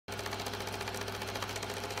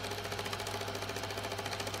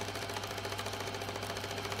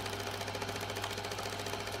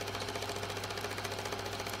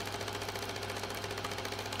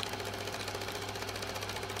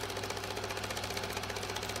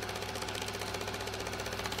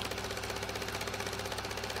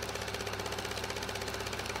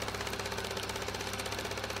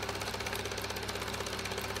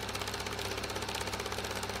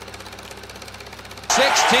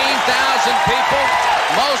people,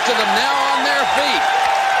 most of them now on their feet.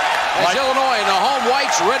 As Illinois and the home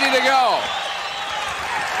whites ready to go.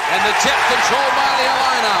 And the tip controlled by the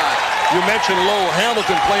Illini. You mentioned Lowell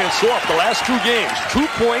Hamilton playing soft the last 2 games. 2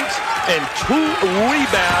 points and 2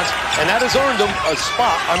 rebounds, and that has earned him a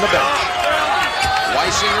spot on the bench.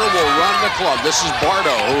 Weisinger will run the club. This is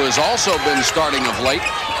Bardo, who has also been starting of late.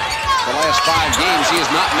 The last 5 games, he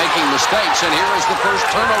is not making mistakes, and here is the first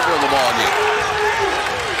turnover of the ball game.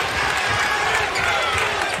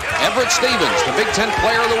 Everett Stevens, the Big Ten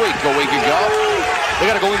Player of the Week a week ago. They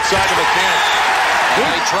got to go inside the mechanic.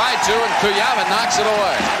 They tried to, and Kuyava knocks it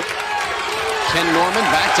away. Ken Norman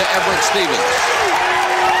back to Everett Stevens.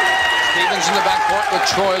 Stevens in the backcourt with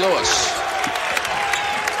Troy Lewis.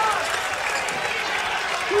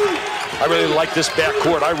 I really like this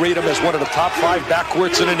backcourt. I rate him as one of the top 5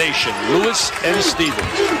 backcourts in the nation. Lewis and Stevens.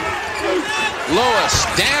 Lewis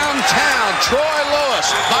downtown. Troy Lewis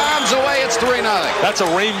bombs away. It's 3-0. That's a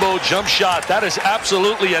rainbow jump shot. That is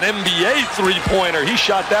absolutely an NBA three-pointer. He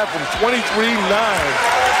shot that from 23-9.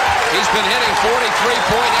 He's been hitting 43.8%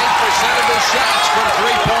 of his shots from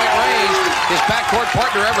three-point range. His backcourt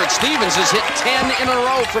partner, Everett Stevens, has hit 10 in a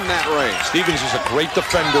row from that range. Stevens is a great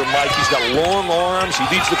defender, Mike. He's got long arms. He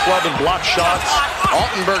leads the club in block shots.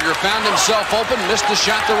 Altenberger found himself open, missed the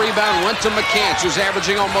shot, the rebound, went to McCants, who's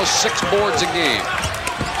averaging almost 6 boards a game.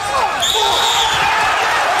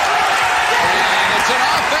 And it's an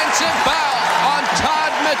offensive foul on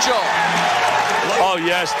Todd Mitchell. Oh,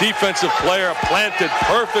 yes, defensive player planted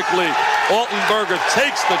perfectly. Altenberger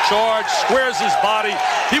takes the charge, squares his body.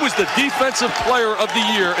 He was the defensive player of the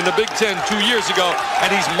year in the Big Ten 2 years ago,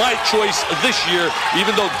 and he's my choice this year,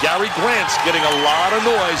 even though Gary Grant's getting a lot of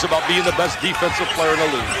noise about being the best defensive player in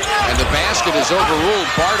the league. And the basket is overruled.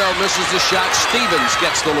 Bardo misses the shot. Stevens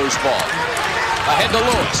gets the loose ball. Ahead to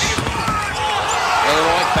Lewis.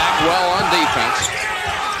 Illinois back well on defense.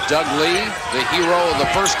 Doug Lee, the hero of the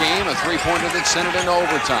first game, a three-pointer that sent it into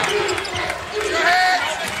overtime.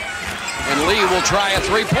 And Lee will try a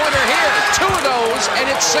three-pointer here. 2 of those,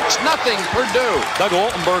 and it's 6-0 Purdue. Doug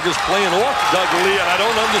Altenberger's playing off Doug Lee, and I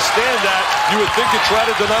don't understand that. You would think you'd try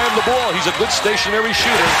to deny him the ball. He's a good stationary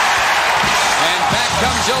shooter. And back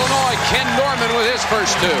comes Illinois. Ken Norman with his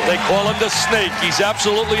first 2. They call him the Snake. He's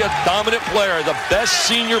absolutely a dominant player, the best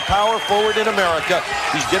senior power forward in America.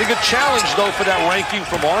 He's getting a challenge, though, for that ranking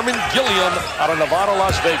from Armin Gilliam out of Nevada,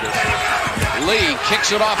 Las Vegas. Lee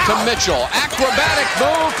kicks it off to Mitchell. Acrobatic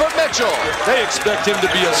move for Mitchell. They expect him to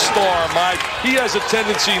be a star, Mike. He has a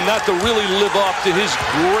tendency not to really live up to his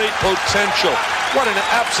great potential. What an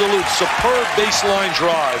absolute superb baseline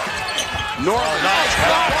drive. Norman, nice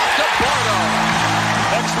block off to Bardo.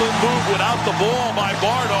 Excellent move without the ball by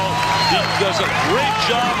Bardo. He does a great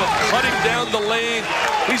job of cutting down the lane.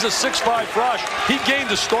 He's a 6'5" rush. He gained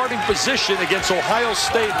the starting position against Ohio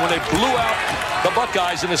State when they blew out the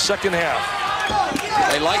Buckeyes in the second half.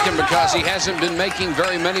 They like him because he hasn't been making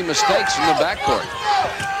very many mistakes in the backcourt.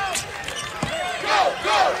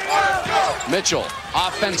 Mitchell,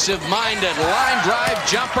 offensive-minded, line drive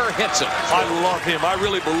jumper, hits it. I love him. I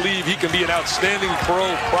really believe he can be an outstanding pro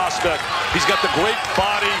prospect. He's got the great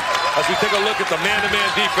body. As we take a look at the man-to-man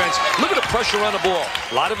defense, look at the pressure on the ball.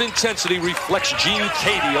 A lot of intensity reflects Gene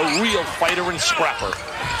Katie, a real fighter and scrapper.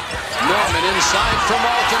 Norman inside from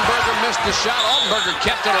Altenberger, missed the shot. Altenberger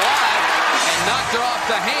kept it alive and knocked it off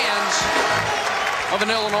the hands of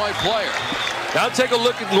an Illinois player. Now take a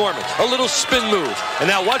look at Norman, a little spin move. And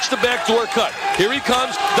now watch the backdoor cut. Here he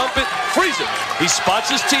comes, dump it, freeze it. He spots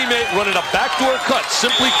his teammate running a backdoor cut,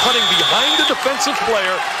 simply cutting behind the defensive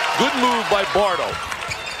player. Good move by Bardo.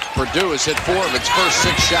 Purdue has hit 4 of its first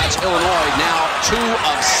 6 shots. Illinois now 2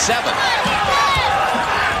 of 7.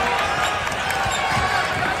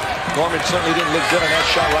 Norman certainly didn't look good on that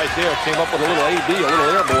shot right there. Came up with a little AB, a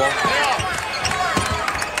little air ball.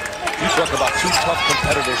 You talk about 2 tough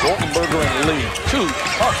competitors, Altenberger and Lee. 2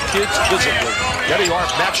 tough kids physically. Yet they are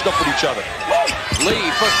matched up with each other. Lee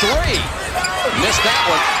for 3. Missed that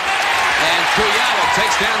one. And Kuyava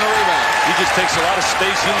takes down the rebound. He just takes a lot of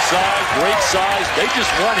space inside, great size. They just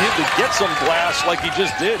want him to get some glass like he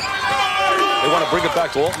just did. They want to bring it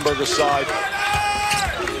back to Altenberger's side.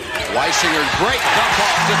 Weisinger, great dump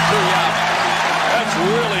off to Kuyava. That's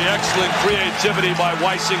really excellent creativity by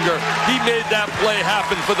Weisinger. He made that play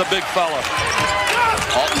happen for the big fella.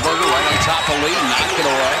 Altenberger right on top of Lee, knocked it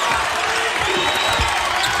away.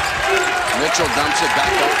 Mitchell dumps it back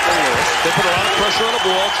out for Lewis. They put a lot of pressure on the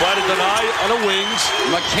ball, try to deny on the wings.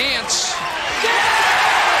 McCants.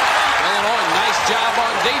 Illinois, nice job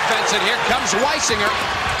on defense, and here comes Weisinger.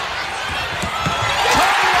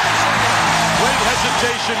 Great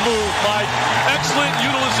hesitation move, Mike. Excellent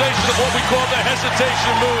utilization of what we call the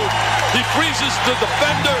hesitation move. He freezes the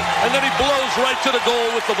defender, and then he blows right to the goal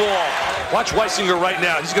with the ball. Watch Weisinger right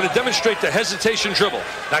now. He's going to demonstrate the hesitation dribble.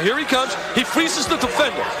 Now here he comes. He freezes the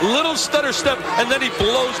defender. Little stutter step, and then he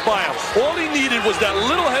blows by him. All he needed was that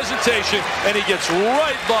little hesitation, and he gets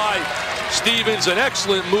right by Stevens. An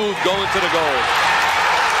excellent move going to the goal.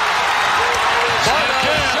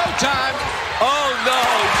 Showtime. Oh, no.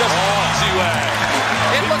 He just easy way.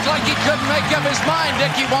 It looked like he couldn't make up his mind.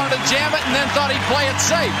 Dick, he wanted to jam it and then thought he'd play it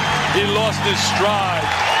safe. He lost his stride.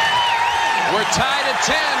 We're tied at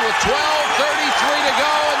 10 with 12:33 to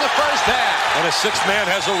go in the first half. And a sixth man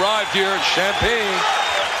has arrived here at Champaign.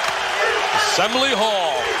 Assembly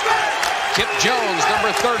Hall. Kip Jones,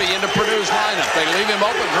 number 30, into Purdue's lineup. They leave him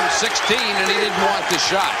open from 16, and he didn't want the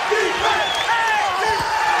shot.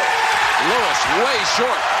 Lewis, way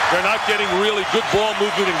short. They're not getting really good ball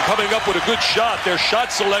movement and coming up with a good shot. Their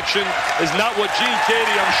shot selection is not what Gene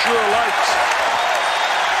Cady, I'm sure, likes.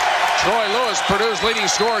 Troy Lewis, Purdue's leading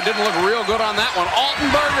scorer, didn't look real good on that one.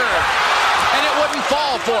 Altenberger, and it wouldn't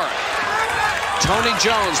fall for him. Tony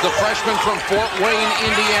Jones, the freshman from Fort Wayne,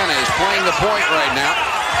 Indiana, is playing the point right now.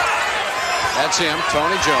 That's him,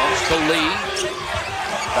 Tony Jones, to Lee.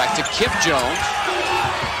 Back to Kip Jones.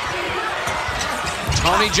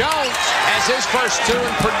 Tony Jones has his first two,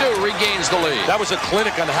 and Purdue regains the lead. That was a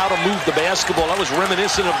clinic on how to move the basketball. That was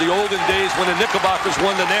reminiscent of the olden days when the Knickerbockers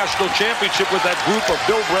won the national championship with that group of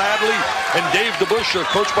Bill Bradley and Dave DeBusschere,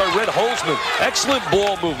 coached by Red Holzman. Excellent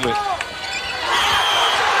ball movement.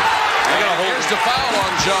 Here's the foul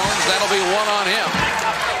on Jones. That'll be one on him.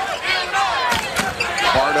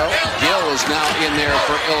 Bardo, Gill is now in there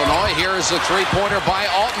for Illinois. Here is a three-pointer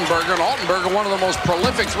by Altenberger. And Altenberger, one of the most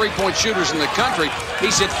prolific three-point shooters in the country.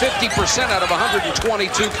 He's hit 50% out of 122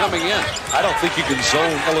 coming in. I don't think you can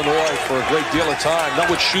zone Illinois for a great deal of time.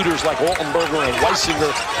 Not with shooters like Altenberger and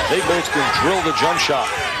Weisinger. They both can drill the jump shot.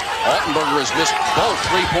 Altenberger has missed both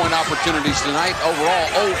three-point opportunities tonight. Overall,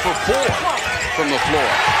 0 for 4 from the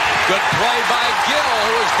floor. Good play by Gill,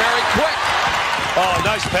 who is very quick. Oh,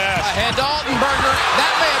 nice pass. Ahead to Altenberger.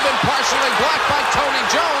 That may have been partially blocked by Tony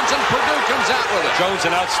Jones, and Purdue comes out with it. Jones,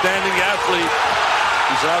 an outstanding athlete.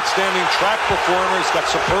 He's an outstanding track performer. He's got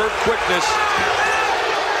superb quickness.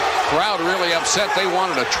 Crowd really upset. They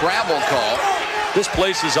wanted a travel call. This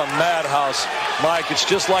place is a madhouse, Mike. It's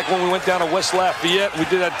just like when we went down to West Lafayette. We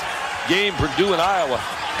did that game, Purdue and Iowa.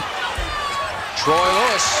 Troy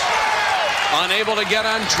Lewis, unable to get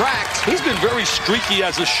on track. He's been very streaky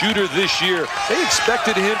as a shooter this year. They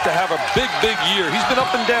expected him to have a big year. He's been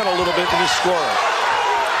up and down a little bit in his scoring.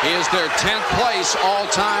 He is their 10th place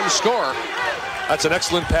all-time scorer. That's an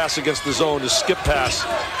excellent pass against the zone, the skip pass.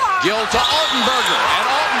 Gill to Altenberger, and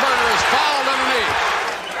Altenberger is fouled underneath.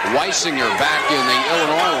 Weisinger back in the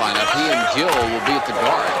Illinois lineup. He and Gill will be at the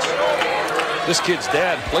guards. This kid's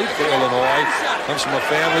dad played for Illinois. Comes from a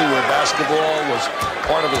family where basketball was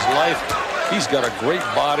part of his life. He's got a great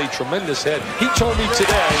body, tremendous head. He told me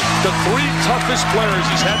today the 3 toughest players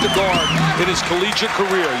he's had to guard in his collegiate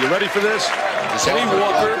career. You ready for this? Kenny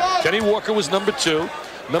Walker. Kenny Walker was number 2.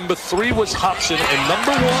 Number 3 was Hobson. And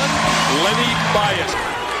number 1, Lenny Bias.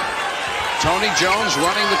 Tony Jones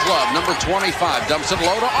running the club. Number 25 dumps it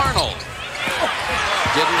low to Arnold.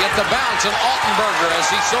 Didn't get the bounce, and Altenberger,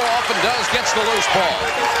 as he so often does, gets the loose ball.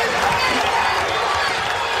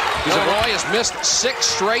 Illinois has missed 6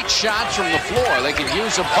 straight shots from the floor. They could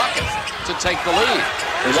use a bucket to take the lead.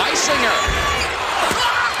 Weisinger.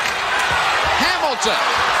 Hamilton.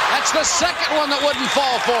 That's the second one that wouldn't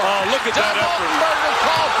fall for him. Oh, look at that effort. Altenberger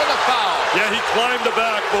called for the foul. Yeah, he climbed the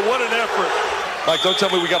back, but what an effort. Like, don't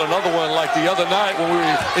tell me we got another one like the other night when we were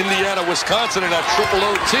in Indiana, Wisconsin in that triple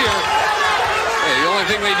O tier. Hey, the only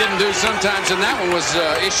thing they didn't do sometimes in that one was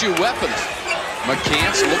issue weapons.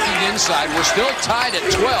 McCants looking inside. We're still tied at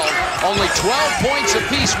 12. Only 12 points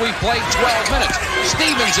apiece. We played 12 minutes.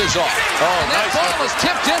 Stevens is off. Oh, and that nice ball effort. is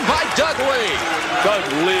tipped in by Doug Lee. Doug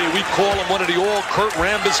Lee, we call him one of the old Kurt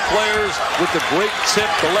Rambis players with the great tip,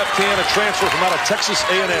 the left hand, a transfer from out of Texas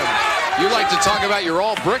A&M. You like to talk about your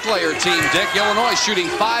all-bricklayer team, Dick. Illinois shooting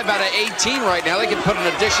 5 out of 18 right now. They can put an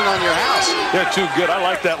addition on your house. They're too good. I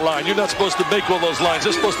like that line. You're not supposed to make all those lines.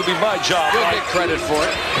 It's supposed to be my job. You'll get credit for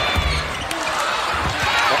it.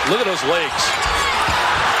 Look at those legs.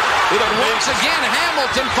 Once again,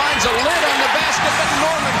 Hamilton finds a lid on the basket, but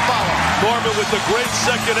Norman follows. Norman with the great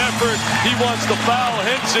second effort. He wants the foul.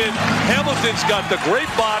 Henson. Hamilton's got the great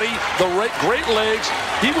body, the great legs.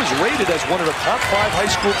 He was rated as one of the top 5 high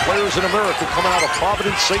school players in America coming out of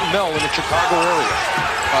Providence, St. Mel in the Chicago area.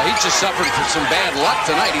 He just suffered from some bad luck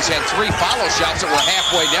tonight. He's had 3 follow shots that were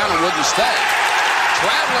halfway down and wouldn't stay.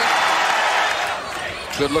 traveling.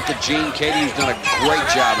 Good look at Gene Katie, who's done a great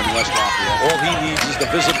job in West Lafayette. All he needs is the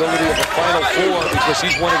visibility of the Final Four because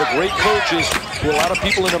he's one of the great coaches who a lot of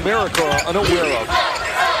people in America are unaware of.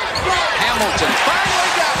 Hamilton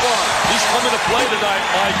finally got one. He's coming to play tonight,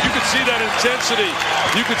 Mike. You could see that intensity.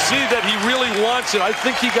 You could see that he really wants it. I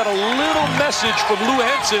think he got a little message from Lou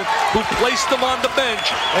Henson, who placed him on the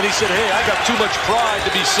bench, and he said, hey, I got too much pride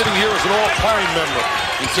to be sitting here as an all-time member.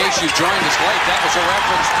 In case you joined us late, that was a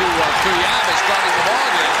reference to Tuyaba starting the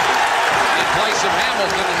ballgame in place of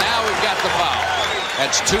Hamilton, and now we've got the foul.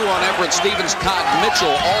 That's 2 on Everett Stevens. Todd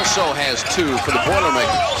Mitchell also has 2 for the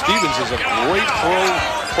Boilermakers. Stevens is a great pro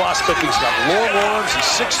prospect. He's got long arms. He's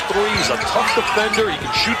 6'3". He's a tough defender. He can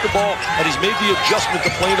shoot the ball, and he's made the adjustment to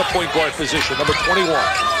play in the point guard position, number 21.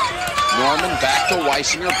 Norman back to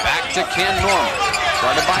Weisinger, back to Ken Norman.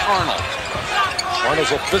 Guarded by Arnold.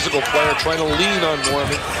 Arnold's a physical player trying to lean on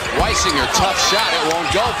Norman. Weisinger, tough shot. It won't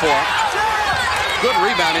go for him. Good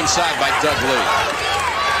rebound inside by Doug Lee.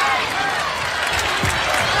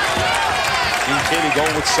 Gene Katie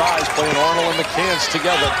going with size, playing Arnold and McCants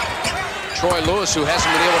together. Troy Lewis, who hasn't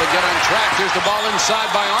been able to get on track. Here's the ball inside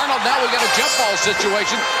by Arnold. Now we got a jump ball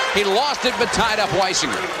situation. He lost it, but tied up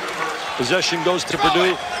Weisinger. Possession goes to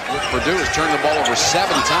Purdue. Purdue has turned the ball over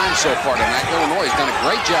 7 times so far tonight. Illinois has done a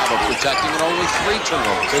great job of protecting it, only 3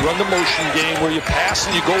 turnovers. They run the motion game where you pass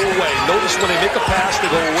and you go away. Notice when they make a pass, they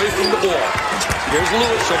go away from the ball. Here's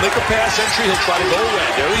Lewis. He'll make a pass entry. He'll try to go away.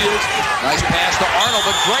 There he is. Nice pass to Arnold,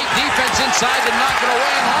 but great defense inside to knock it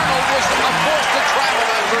away. And Arnold was forced to travel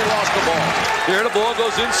after he lost the ball. Here the ball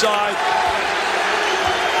goes inside.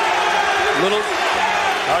 Little.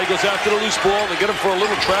 Now he goes after the loose ball. They get him for a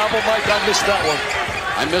little travel. Mike, I missed that one.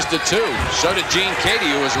 I missed it too. So did Gene Katie,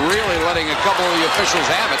 who was really letting a couple of the officials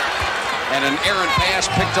have it. And an errant pass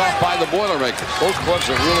picked off by the Boilermakers. Both clubs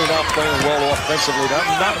are really not playing well offensively.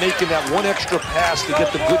 They're not making that one extra pass to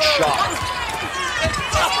get the good shot.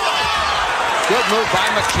 Good move by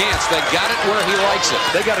McCants. They got it where he likes it.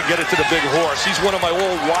 They got to get it to the big horse. He's one of my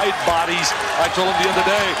old wide bodies. I told him the other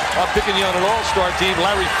day, I'm picking you on an all-star team.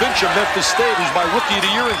 Larry Finch of Memphis State, who's my rookie of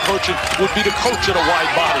the year in coaching, would be the coach of the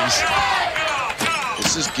wide bodies.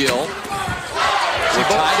 This is Gill. We're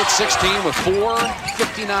tied at 16 with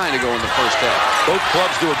 4:59 to go in the first half. Both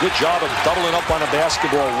clubs do a good job of doubling up on a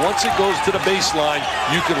basketball. Once it goes to the baseline,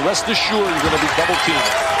 you can rest assured you're going to be double teamed.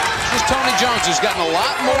 This is Tony Jones, who's gotten a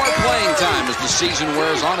lot more playing time as the season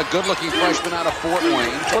wears on. A good-looking freshman out of Fort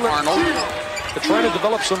Wayne to Arnold. They're trying to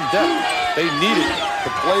develop some depth. They need it to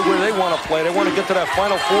play where they want to play. They want to get to that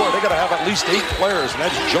Final Four. They got to have at least 8 players, and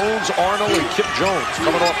that's Jones, Arnold, and Kip Jones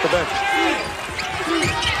coming off the bench.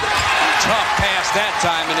 Tough pass that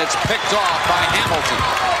time, and it's picked off by Hamilton.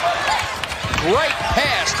 Great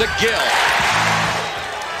pass to Gill.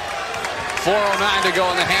 4:09 to go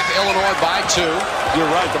in the half. Illinois by 2. You're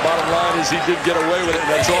right. The bottom line is he did get away with it, and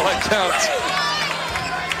that's all that counts.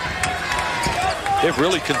 They've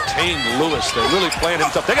really contained Lewis. They're really playing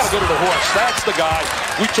him tough. They got to go to the horse. That's the guy.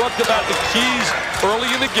 We talked about the keys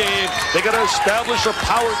early in the game. They got to establish a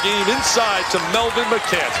power game inside to Melvin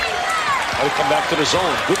McCants. Now they come back to the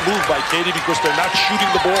zone. Good move by Katie because they're not shooting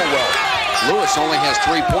the ball well. Lewis only has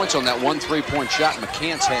 3 points on that 1 3-point shot.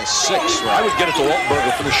 McCants has 6. Right? I would get it to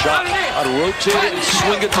Altenberger for the shot. I'd rotate it and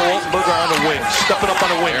swing it to Altenberger on the wing. Stepping up on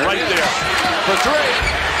the wing right there. For 3.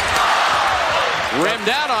 Rimmed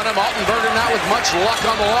out on him. Altenberger not with much luck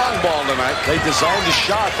on the long ball tonight. They designed a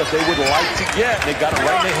shot that they would like to get. They got it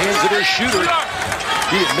right in the hands of their shooter.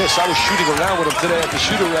 He didn't miss. I was shooting around with him today at the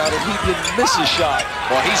shoot-around, and he didn't miss his shot.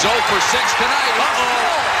 Well, he's 0 for 6 tonight.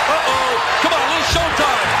 Uh-oh. Uh-oh. Come on, a little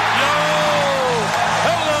showtime. Yo!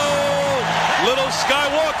 Hello! Little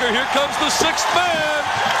Skywalker. Here comes the 6th man.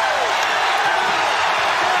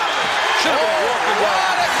 Should have been a walking violation.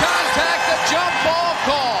 What a contact, a jump ball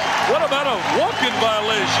call. What about a walking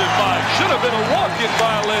violation, Mike? Should have been a walking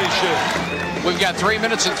violation. We've got 3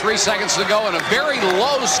 minutes and 3 seconds to go in a very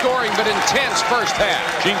low-scoring but intense first half.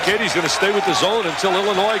 Gene Katie's going to stay with the zone until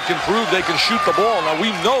Illinois can prove they can shoot the ball. Now,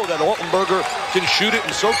 we know that Altenberger can shoot it,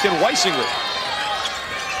 and so can Weisinger.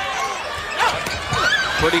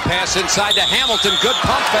 Pretty pass inside to Hamilton. Good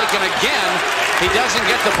pump fake, and again, he doesn't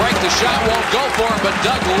get the break. The shot won't go for him, but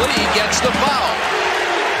Doug Lee gets the foul.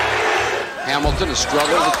 Hamilton has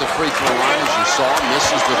struggled with the free throw line, as you saw,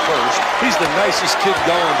 misses the first. He's the nicest kid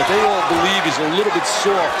going, but they all believe he's a little bit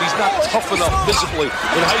soft. He's not tough enough physically.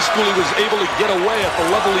 In high school, he was able to get away at the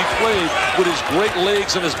level he played with his great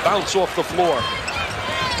legs and his bounce off the floor.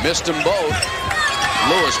 Missed them both.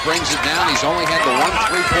 Lewis brings it down. He's only had the one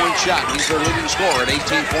three-point shot. He's their leading scorer at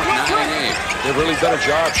 18.9 a game. They've really done a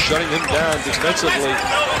job shutting him down defensively.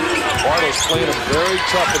 Bartow's playing him very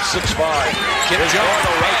tough at 6'5". Kip Jones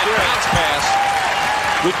right there. Bounce pass.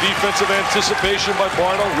 Good defensive anticipation by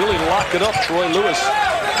Bartow. Really locked it up, Troy Lewis.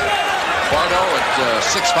 Bartow at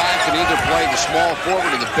 6'5" can either play the small forward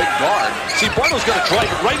or the big guard. See, Bartow's got to drive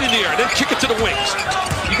it right in the air and then kick it to the wings.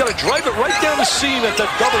 You got to drive it right down the seam at that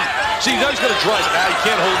double. See, now he's got to drive it. Now he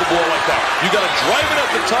can't hold the ball like that. You got to drive it at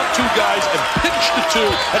the top two guys and pinch the two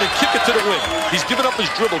and then kick it to the wing. He's given up his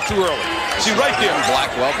dribble too early. See, right there.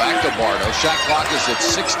 Blackwell back to Bartow. Shot clock is at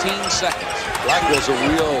 16 seconds. Blackwell's a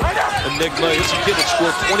real enigma. He's a kid that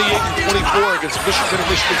scored 28 and 24 against Michigan and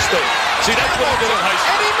Michigan State. See, that's what he did in high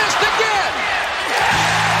school. And he missed again.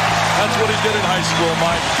 That's what he did in high school,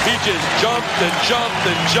 Mike. He just jumped and jumped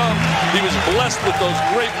and jumped. He was blessed with those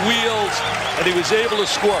great wheels, and he was able to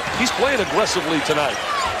score. He's playing aggressively tonight.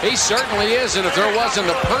 He certainly is, and if there wasn't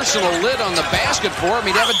a personal lid on the basket for him,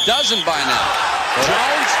 he'd have a dozen by now.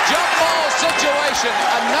 Jones, jump ball situation.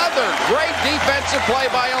 Another great defensive play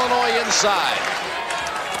by Illinois inside.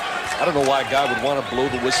 I don't know why a guy would want to blow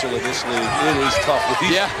the whistle in this league. It is tough. With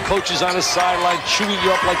these coaches on the sideline chewing you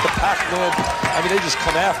up like the Pac-Man. I mean, they just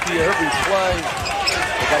come after you every play.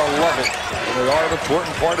 You gotta love it. And they are an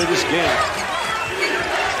important part of this game.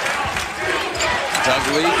 Doug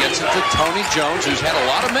Lee gets it to Tony Jones, who's had a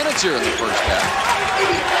lot of minutes here in the first half.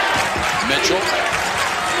 Mitchell.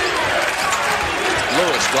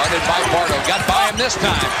 Lewis guarded by Bartow. Got by him this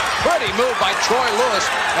time. Pretty move by Troy Lewis,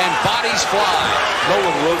 and bodies fly. No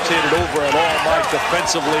one rotated over at all, Mike,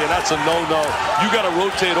 defensively, and that's a no-no. You got to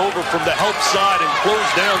rotate over from the help side and close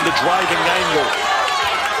down the driving angle.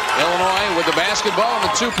 Illinois with the basketball and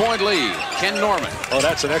the two-point lead. Ken Norman. Oh,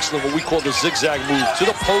 that's an excellent, what we call the zigzag move, to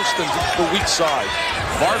the post and to the weak side.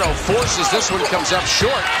 Bartow forces this one, comes up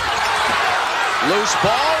short. Loose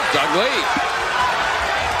ball, Doug Lee.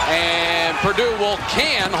 And Purdue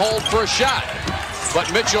can hold for a shot. But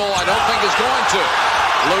Mitchell, I don't think, is going to.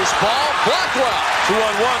 Loose ball, Blackwell.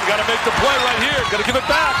 2-on-1, got to make the play right here. Got to give it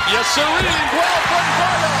back. Yes, sir. Well from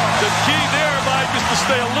Bartow. The key there, Mike, is to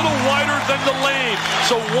stay a little wider than the lane.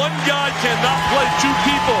 So one guy cannot play two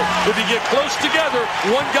people. If you get close together,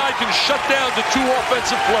 one guy can shut down the two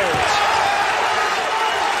offensive players.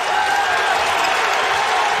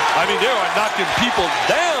 I mean, they are knocking people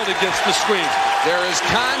down against the screen. There is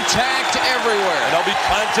contact everywhere. And there'll be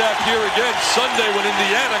contact here again Sunday when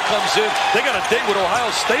Indiana comes in. They got a date with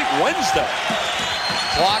Ohio State Wednesday.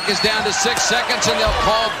 Clock is down to 6 seconds, and they'll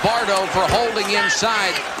call Bartow for holding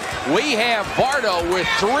inside. We have Bartow with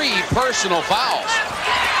 3 personal fouls.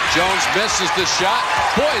 Jones misses the shot.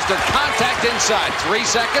 Boys, their contact inside. 3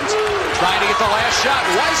 seconds. Trying to get the last shot.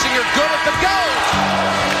 Weisinger good at the go.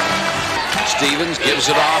 Stevens gives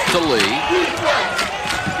it off to Lee.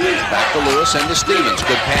 Back to Lewis and to Stevens.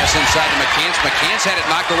 Good pass inside to McCants. McCants had it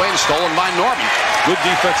knocked away and stolen by Norman. Good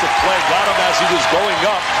defensive play. Got him as he was going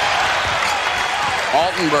up.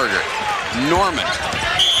 Altenberger. Norman.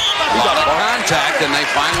 A lot of contact, and they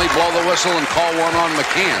finally blow the whistle and call one on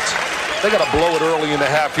McCants. They got to blow it early in the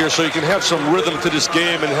half here so you can have some rhythm to this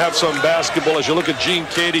game and have some basketball. As you look at Gene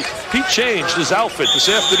Cady, he changed his outfit. This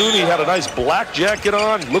afternoon, he had a nice black jacket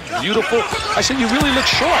on, looked beautiful. I said, you really look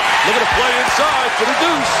sharp. Look at the play inside for the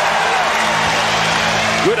deuce.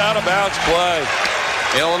 Good out-of-bounds play.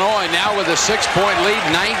 Illinois now with a 6-point lead,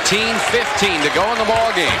 19-15 to go in the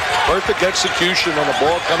ball game. Perfect execution on the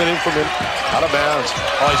ball coming in from him out of bounds.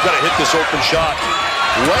 Oh, he's got to hit this open shot.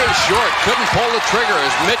 Way short. Couldn't pull the trigger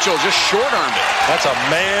as Mitchell just short-armed it. That's a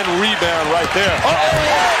man rebound right there.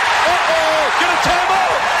 Uh-oh! Get a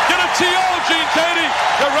timeout! Get a TO, Gene Cady!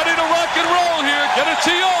 They're ready to rock and roll here. Get a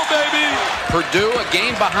TO, baby! Purdue a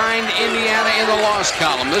game behind Indiana in the loss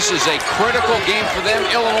column. This is a critical game for them.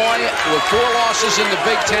 Illinois with 4 losses in the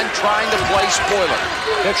Big Ten trying to play spoiler.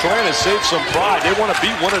 They're trying to save some pride. They want to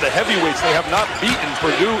beat one of the heavyweights. They have not beaten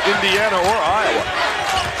Purdue, Indiana, or Iowa.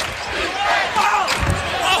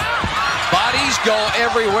 Bodies go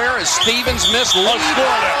everywhere as Stevens missed. Is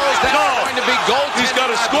that going to be goaltending? He's got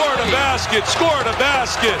to score the basket. Score the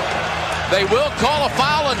basket. They will call a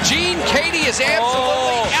foul, and Gene Cady is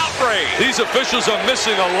absolutely outraged. These officials are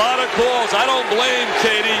missing a lot of calls. I don't blame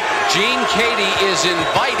Cady. Gene Cady is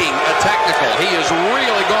inviting a technical. He is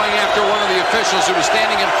really going after one of the officials who was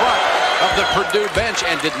standing in front of the Purdue bench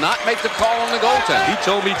and did not make the call on the goaltender. He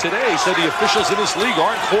told me today, he said the officials in this league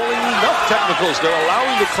aren't calling enough technicals. They're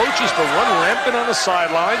allowing the coaches to run rampant on the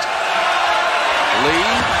sidelines. Lee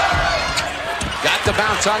got the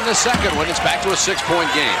bounce on the second one. It's back to a 6-point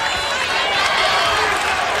game.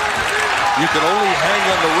 You can only hang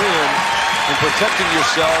on the rim in protecting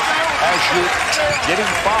yourself as you're getting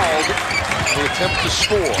fouled in the attempt to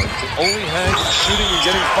score. Only hang shooting and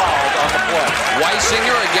getting fouled on the play.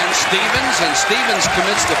 Weisinger against Stevens, and Stevens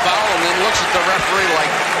commits the foul and then looks at the referee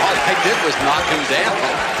like, all I did was knock him down.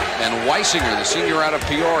 And Weisinger, the senior out of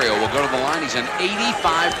Peoria, will go to the line. He's an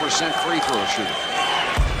 85% free throw shooter.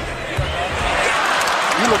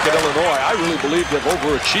 You look at Illinois, I really believe they've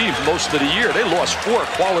overachieved most of the year. They lost 4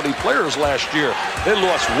 quality players last year. They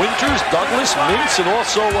lost Winters, Douglas, Mintz, and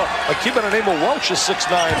also a kid by the name of Welch, a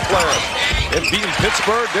 6'9" player. They've beaten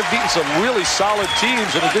Pittsburgh. They've beaten some really solid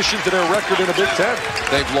teams in addition to their record in the Big Ten.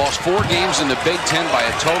 They've lost 4 games in the Big Ten by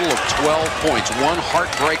a total of 12 points. One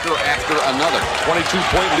heartbreaker after another.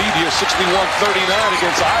 22-point lead here, 61-39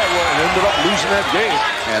 against Iowa, and ended up losing that game.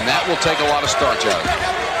 And that will take a lot of starch out of it.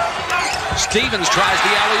 Stevens tries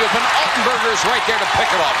the alley-oop, and Altenberger is right there to pick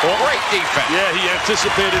it off. Great defense. Yeah, he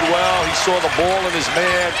anticipated well. He saw the ball in his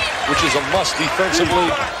man, which is a must defensively.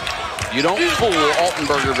 You don't fool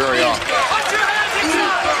Altenberger very often.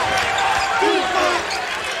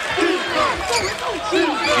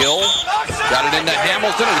 Gill got it into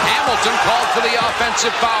Hamilton, and Hamilton called for the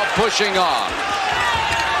offensive foul, pushing off.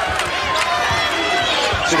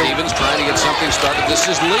 Stevens trying to get something started. This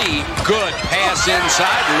is Lee. Good pass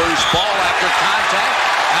inside. Loose ball after contact.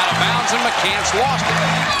 Out of bounds, and McCants lost it.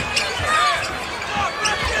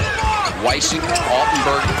 Weisinger,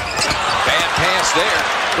 Altenberger. Bad pass there.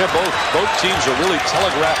 Yeah, both teams are really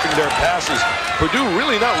telegraphing their passes. Purdue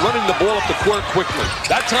really not running the ball up the court quickly.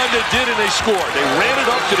 That time they did, and they scored. They ran it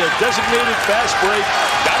up to their designated fast break,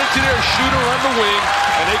 got it to their shooter on the wing,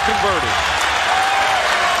 and they converted.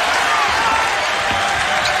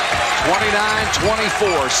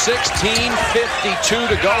 29-24, 16:52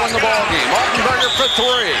 to go in the ballgame. Altenberger for 3.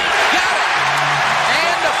 Got it!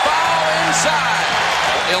 And a foul inside.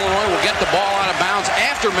 Illinois will get the ball out of bounds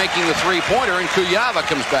after making the three-pointer, and Kuyava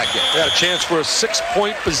comes back in. They had a chance for a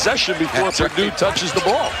 6-point possession before Purdue touches the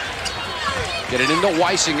ball. Get it into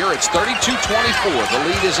Weisinger. It's 32-24. The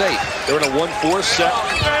lead is 8. They're in a 1-4 set.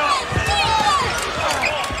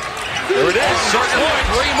 There it is.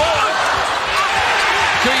 3 more.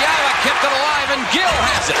 Kuyava kept it alive, and Gill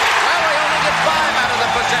has it. Well, they only get 5 out of the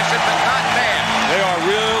possession, but not bad. They are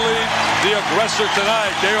really the aggressor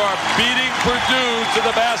tonight. They are beating Purdue to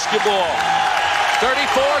the basketball.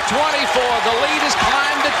 34-24. The lead has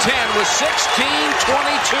climbed to 10 with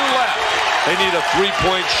 16:22 left. They need a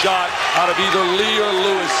 3-point shot out of either Lee or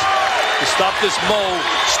Lewis to stop this Mo.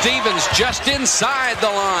 Stevens just inside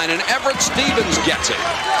the line, and Everett Stevens gets it.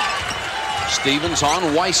 Stevens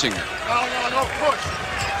on Weisinger. No, push.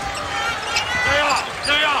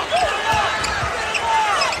 Stay off.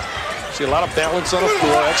 See a lot of balance on the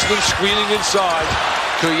floor. Excellent screening inside.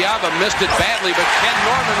 Kuyava missed it badly, but Ken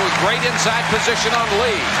Norman with great inside position on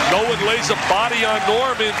Lee. Nolan lays a body on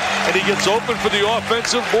Norman, and he gets open for the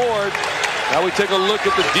offensive board. Now we take a look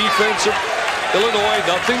at the defense of Illinois.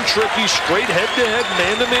 Nothing tricky. Straight head-to-head,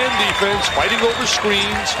 man-to-man defense, fighting over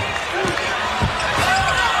screens.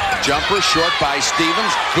 Jumper short by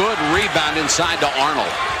Stevens. Good rebound inside to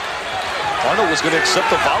Arnold. Arnold was going to accept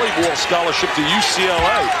a volleyball scholarship to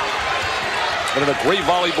UCLA. One of the great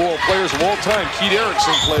volleyball players of all time, Keith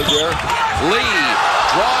Erickson, played there. Lee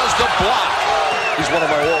draws the block. He's one of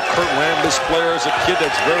my all-Kurt Rambis players, a kid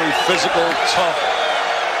that's very physical, tough,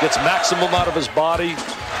 gets maximum out of his body.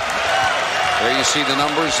 There you see the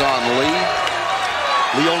numbers on Lee.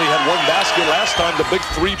 Lee only had 1 basket last time, the big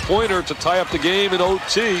 3-pointer to tie up the game in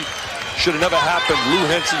OT. Should have never happened. Lou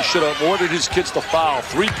Henson should have ordered his kids to foul.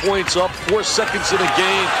 3 points up, 4 seconds in a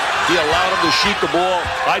game. He allowed him to shoot the ball.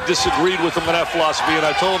 I disagreed with him on that philosophy, and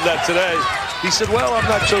I told him that today. He said, well, I'm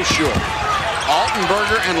not so sure.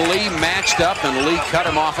 Altenberger and Lee matched up, and Lee cut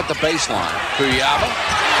him off at the baseline. Kuyava.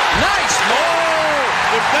 Nice move!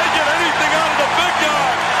 If they get anything out of the big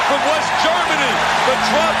guy from West Germany, the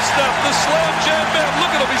drop step, the slam jam man,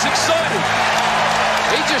 look at him, he's excited.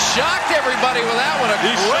 He just shocked everybody with that one.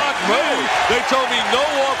 He shocked me. They told me no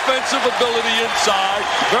offensive ability inside,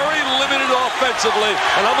 very limited offensively,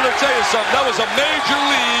 and I'm going to tell you something, that was a major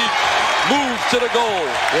league move to the goal.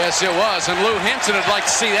 Yes, it was, and Lou Henson would like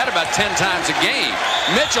to see that about 10 times a game.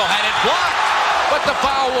 Mitchell had it blocked, but the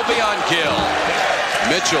foul will be on Gill.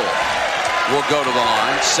 Mitchell will go to the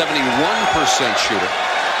line, 71% shooter.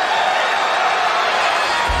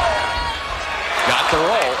 Got the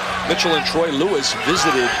roll. Mitchell and Troy Lewis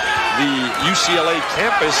visited the UCLA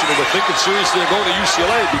campus, and they were thinking seriously of going to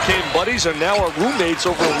UCLA. Became buddies and now are roommates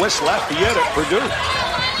over in West Lafayette at Purdue.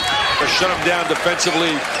 To shut them down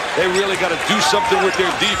defensively, they really got to do something with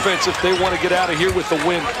their defense if they want to get out of here with the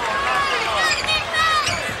win.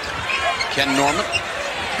 Ken Norman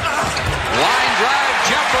Line drive,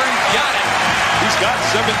 jumper, and got it. He's got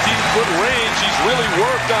 17-foot range. He's really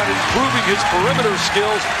worked on improving his perimeter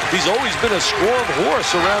skills. He's always been a scoring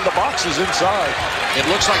horse around the boxes inside. It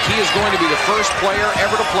looks like he is going to be the first player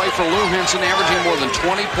ever to play for Lou Henson, averaging more than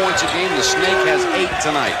 20 points a game. The Snake has 8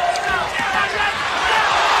 tonight.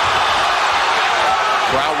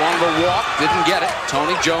 Crowd wanted to walk, didn't get it.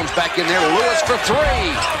 Tony Jones back in there. Lewis for 3.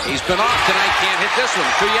 He's been off tonight, can't hit this one.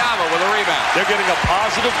 Kuyava with a rebound. They're getting a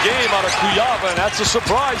positive game out of Kuyava, and that's a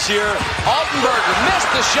surprise here. Altenberger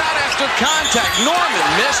missed the shot after contact. Norman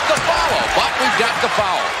missed the follow, but we've got the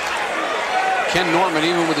foul. Ken Norman,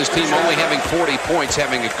 even with his team only having 40 points,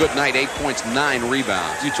 having a good night, 8 points, 9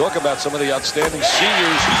 rebounds. You talk about some of the outstanding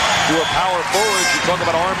seniors who are power forwards. You talk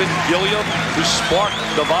about Armin Gilliam, who sparked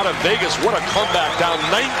Nevada Vegas. What a comeback, down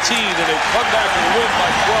 19, and they come back and win by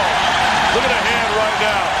 12. Look at the hand right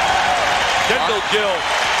now. Kendall Gill.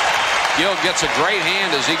 Gill gets a great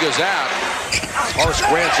hand as he goes out. Horace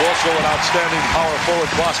Grant's also an outstanding power forward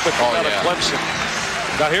prospect out of Clemson.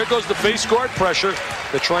 Now here goes the face guard pressure.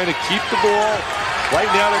 They're trying to keep the ball.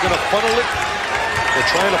 Right now they're going to funnel it.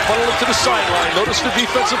 They're trying to funnel it to the sideline. Notice the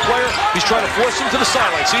defensive player. He's trying to force him to the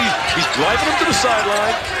sideline. See, he's driving him to the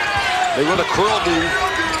sideline. They run a curl move.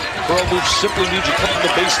 Curl move simply means you come from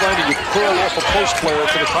the baseline and you curl off a post player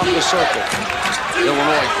to the top of the circle.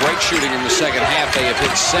 Illinois, great shooting in the second half. They have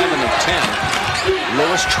hit 7 of 10.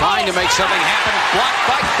 Lewis trying to make something happen. Blocked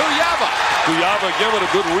by Kuyava. Kuyava again with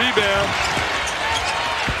a good rebound.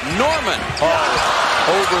 Norman.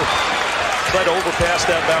 Tried to overpass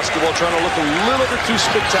that basketball, trying to look a little bit too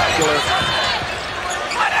spectacular.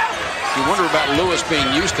 You wonder about Lewis being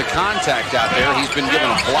used to contact out there. He's been given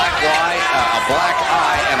a black eye,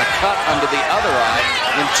 and a cut under the other eye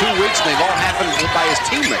in 2 weeks, and they've all happened by his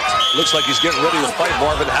teammates. Looks like he's getting ready to fight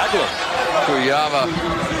Marvin Hagler. Kuyava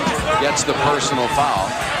gets the personal foul.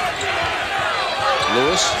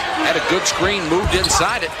 Lewis had a good screen, moved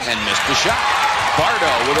inside it, and missed the shot.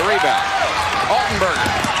 Bardo with a rebound.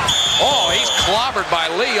 Altenberger. Oh, he's clobbered by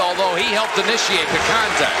Lee, although he helped initiate the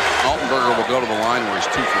contact. Altenberger will go to the line where he's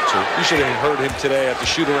 2 for 2. You should have heard him today at the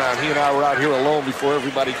shoot-around. He and I were out here alone before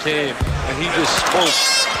everybody came, and he just spoke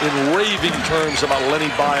in raving terms about Lenny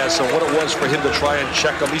Bias and what it was for him to try and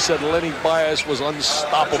check him. He said Lenny Bias was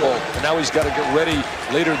unstoppable, and now he's got to get ready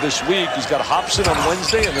later this week. He's got Hobson on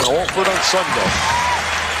Wednesday and then Alford on Sunday.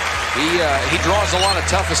 He draws a lot of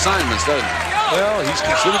tough assignments, doesn't he? Well, he's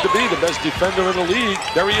considered to be the best defender in the league.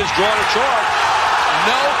 There he is drawing a charge.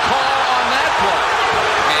 No call on that play.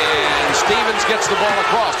 And Stevens gets the ball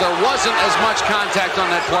across. There wasn't as much contact on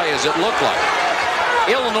that play as it looked like.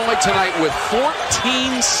 Illinois tonight with 14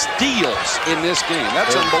 steals in this game.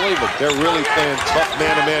 That's unbelievable. They're really playing tough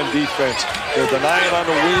man-to-man defense. They're denying on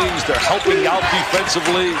the wings. They're helping out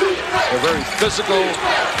defensively. They're very physical.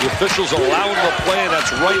 The officials allowing them to play, and that's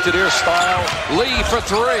right to their style. Lee for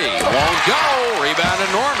 3. Won't go. Rebounded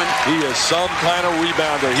Norman. He is some kind of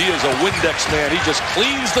rebounder. He is a Windex man. He just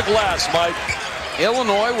cleans the glass, Mike.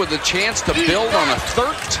 Illinois with a chance to build on a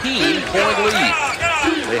 13-point lead.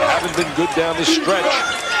 They haven't been good down the stretch.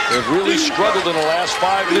 They've really struggled in the last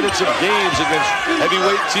 5 minutes of games against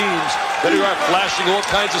heavyweight teams. Then they are flashing all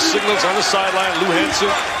kinds of signals on the sideline. Lou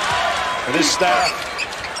Henson and his staff.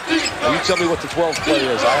 Now you tell me what the 12th play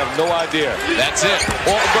is. I have no idea. That's it.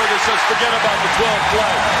 Altenberger says, forget about the 12th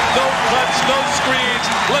play. No cuts, no screens.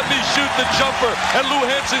 Let me shoot the jumper. And Lou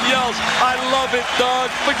Henson yells, I love it,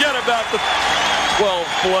 Doug. Forget about the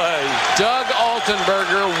 12th play. Doug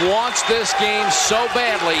Altenberger wants this game so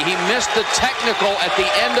badly. He missed the technical at the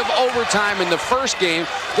end of overtime in the first game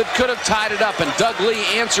that could have tied it up. And Doug Lee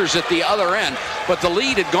answers at the other end. But the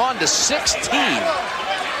lead had gone to 16.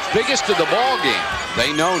 Biggest of the ball game.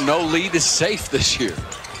 They know no lead is safe this year.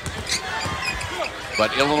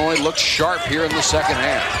 But Illinois looks sharp here in the second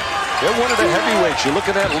half. They're one of the heavyweights. You look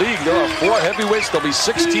at that league, there are 4 heavyweights. There'll be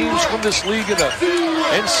 6 teams from this league in the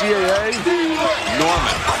NCAA.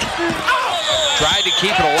 Norman tried to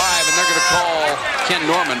keep it alive, and they're going to call Ken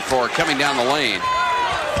Norman for coming down the lane.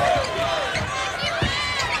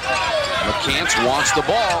 McCants wants the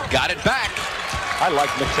ball, got it back. I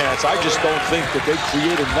like McCants. I just don't think that they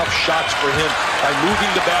create enough shots for him by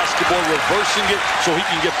moving the basketball, reversing it so he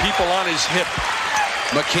can get people on his hip.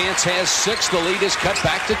 McCants has 6. The lead is cut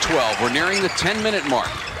back to 12. We're nearing the 10-minute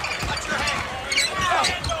mark.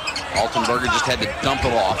 Altenberger just had to dump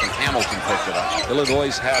it off, and Hamilton picked it up.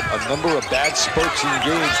 Illinois has had a number of bad spurts in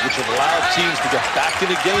games, which have allowed teams to get back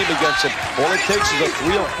in the game against them. All it takes is a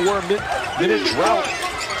 3 or 4 minute drought.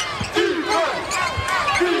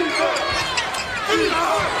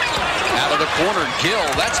 Out of the corner, Gill.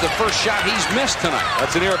 That's the first shot he's missed tonight.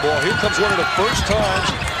 That's an air ball. Here comes one of the first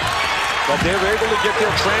times but they're able to get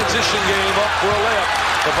their transition game up for a layup.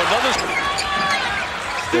 If another...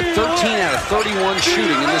 They're 13 out of 31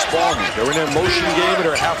 shooting in this ballgame. They're in their motion game, in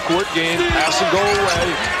their half-court game. Pass and go away.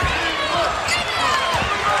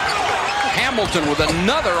 Hamilton with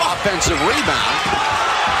another offensive rebound.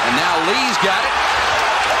 And now Lee's got it.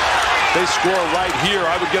 They score right here.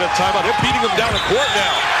 I would get a timeout. They're beating them down the court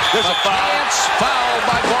now. There's a foul. Fouled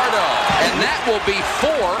by Bardo. And that will be 4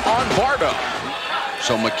 on Bardo.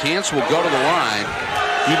 So McCants will go to the line.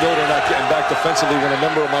 You know they're not getting back defensively when a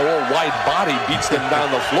member of my all-wide body beats them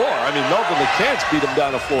down the floor. I mean, Melvin McCants beat them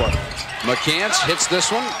down the floor. McCants hits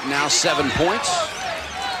this one. Now 7 points.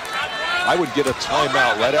 I would get a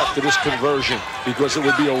timeout right after this conversion because it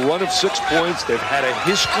would be a run of 6 points. They've had a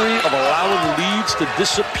history of allowing leads to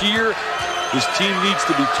disappear. His team needs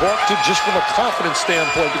to be talked to just from a confidence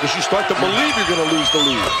standpoint because you start to believe you're going to lose the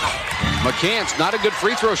lead. McCants, not a good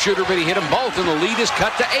free throw shooter, but he hit them both, and the lead is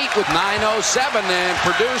cut to 8 with 9:07, and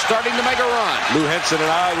Purdue starting to make a run. Lou Henson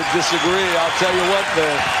and I would disagree. I'll tell you what,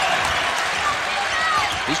 man.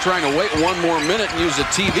 He's trying to wait 1 more minute and use a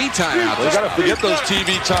TV timeout. They got to forget those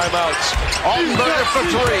TV timeouts. Altenberger for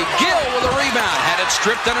 3. Gill with a rebound. Had it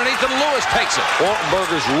stripped underneath, and Lewis takes it.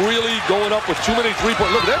 Altenberger's really going up with too many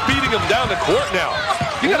three-point. Look, they're beating him down the court now.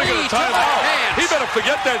 You got to get a timeout. He better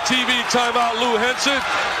forget that TV timeout, Lou Henson.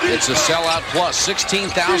 It's a sellout plus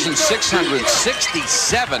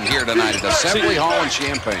 16,667 here tonight at Assembly Hall in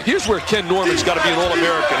Champaign. Here's where Ken Norman's got to be an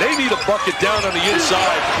All-American. They need a bucket down on the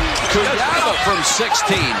inside. Kuyava from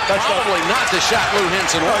 16. That's probably not the shot Lou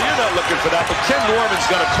Henson wants. No, you're not looking for that, but Ken Norman's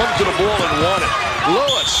got to come to the ball and want it.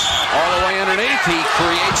 Lewis all the way underneath. He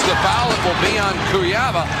creates the foul. It will be on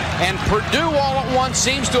Kuyava. And Purdue all at once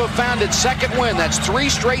seems to have found its second win. That's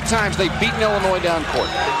 3 straight times they've beaten Illinois down court.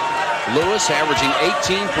 Lewis averaging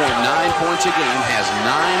 18.9 points a game, has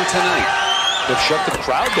 9 tonight. They've shut the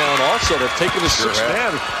crowd down also. They've taken the 6th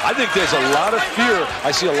man. I think there's a lot of fear.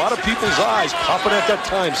 I see a lot of people's eyes popping at that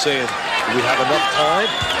time saying, do we have enough time?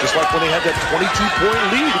 Just like when they had that 22-point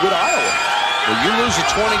lead with Iowa. Well, you lose a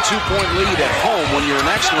 22-point lead at home when you're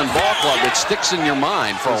an excellent ball club. It sticks in your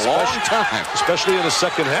mind for a long time. Especially in the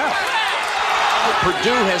second half.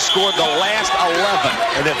 Purdue has scored the last 11.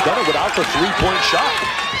 And they've done it without the 3-point shot.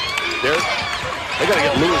 They got to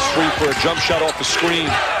get Lewis free for a jump shot off the screen.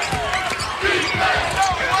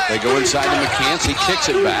 They go inside to McCants. He kicks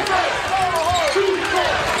it back.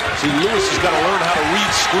 See, Lewis has got to learn how to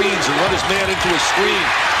read screens and run his man into a screen.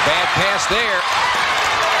 Bad pass there.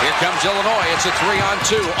 Here comes Illinois. It's a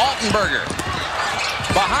 3-on-2. Altenberger.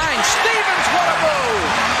 Behind Stevens. What a move.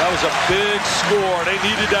 That was a big score. They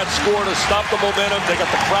needed that score to stop the momentum. They got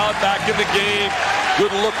the crowd back in the game. Good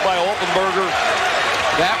look by Altenberger.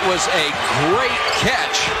 That was a great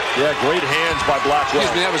catch. Yeah, great hands by Blackwell.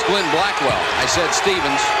 Excuse me, that was Glenn Blackwell. I said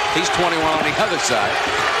Stevens. He's 21 on the other side.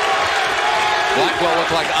 Blackwell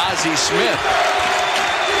looked like Ozzie Smith.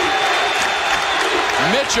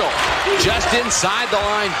 Mitchell just inside the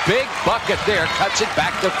line. Big bucket there. Cuts it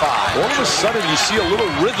back to 5. All of a sudden, you see a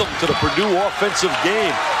little rhythm to the Purdue offensive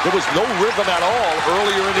game. There was no rhythm at all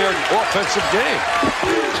earlier in their offensive game.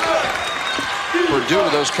 Purdue,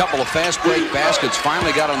 with those couple of fast break baskets,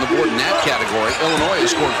 finally got on the board in that category. Illinois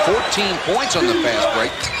has scored 14 points on the fast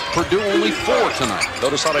break. Purdue only 4 tonight.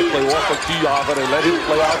 Notice how they play off of Kuyava. They let him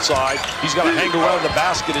play outside. He's got to hang around the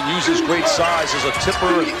basket and use his great size as a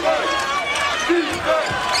tipper.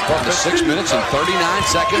 Down to 6 minutes and 39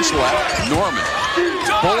 seconds left. Norman.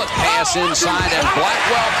 Bullet pass inside, and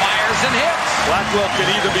Blackwell fires and hits. Blackwell can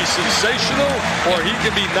either be sensational or he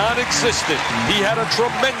can be non-existent. He had a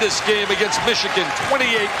tremendous game against Michigan,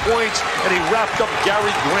 28 points, and he wrapped up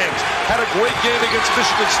Gary Grant. Had a great game against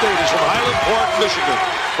Michigan State. He's from Highland Park, Michigan.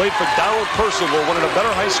 Played for Darrell Percival, one of the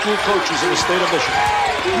better high school coaches in the state of Michigan.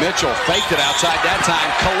 Mitchell faked it outside that time.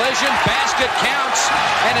 Collision, basket counts,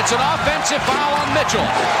 and it's an offensive foul on Mitchell.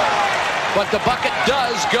 But the bucket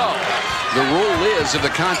does go. The rule is if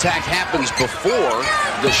the contact happens before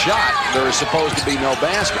the shot, there is supposed to be no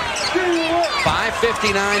basket.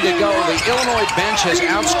 5:59 to go. The Illinois bench has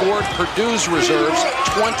outscored Purdue's reserves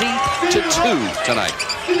 20-2 tonight.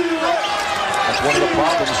 That's one of the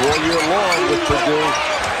problems all year long with Purdue.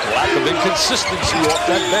 Lack of inconsistency off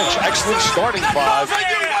that bench. Excellent starting 5.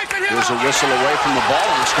 There's a whistle away from the ball,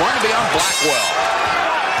 and it's going to be on Blackwell.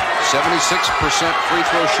 76% free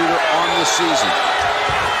throw shooter on the season.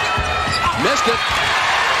 Missed it.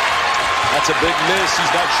 That's a big miss.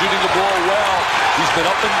 He's not shooting the ball well. He's been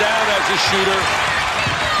up and down as a shooter.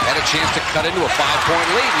 Had a chance to cut into a 5-point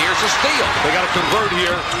lead, and here's a steal. They got to convert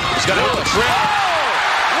here. He's got to hit the trip.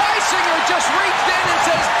 Weisinger just reached in and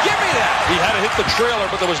says, give me the that. He had to hit the trailer,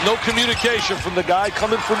 but there was no communication from the guy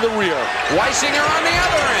coming from the rear. Weisinger on the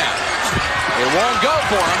other end. It won't go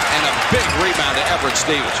for him, and a big rebound to Everett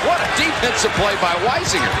Stevens. What a defensive play by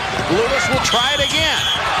Weisinger. Lewis will try it again,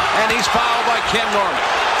 and he's fouled by Ken Norman.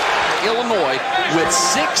 Illinois with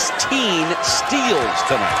 16 steals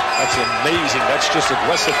tonight. That's amazing. That's just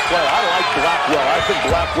aggressive play. I like Blackwell. I think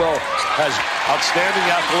Blackwell has outstanding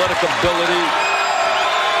athletic ability.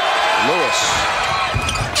 Lewis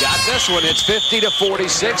got this one. It's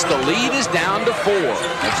 50-46. The lead is down to 4.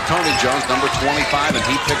 That's Tony Jones, number 25, and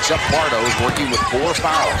he picks up Bardo, who's working with 4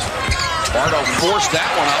 fouls. Bardo forced that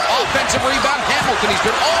one up. Offensive rebound, Hamilton. He's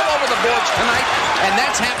been all over the boards tonight, and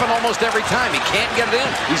that's happened almost every time. He can't get it in.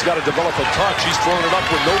 He's got to develop a touch. He's throwing it up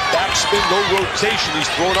with no backspin, no rotation. He's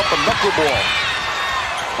throwing up a knuckleball.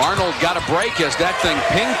 Arnold got a break as that thing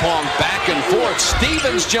ping-pong back and forth.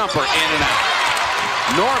 Stevens jumper in and out.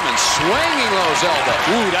 Norman swinging those elbows.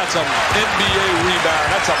 Ooh, that's an NBA rebound.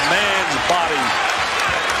 That's a man's body.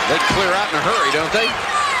 They clear out in a hurry, don't they?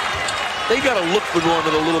 They got to look for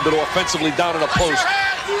Norman a little bit offensively down in the post.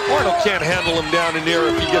 Arnold can't handle him down in there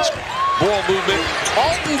if he gets ball movement.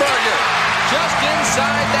 Altenberger just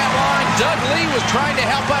inside that line. Doug Lee was trying to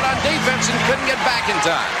help out on defense and couldn't get back in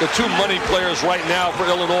time. The 2 money players right now for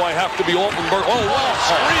Illinois have to be Altenberger. Oh, wow,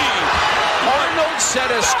 screen. Arnold set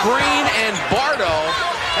a screen, and Bardo,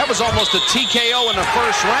 that was almost a TKO in the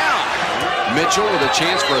first round. Mitchell with a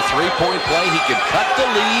chance for a 3-point play. He could cut the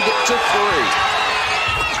lead to 3.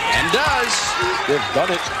 And does. They've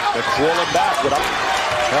done it. They're crawling back.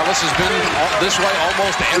 Well, this has been this way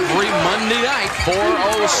almost every Monday night.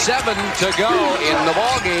 4:07 to go in the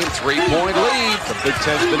ballgame. 3-point lead. The Big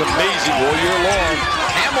Ten's been amazing all year long.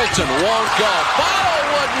 Hamilton won't go. Bardo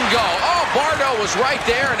wouldn't go. Oh, Bardo was right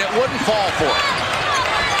there, and it wouldn't fall for him.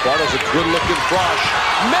 Bardo's a good-looking flush.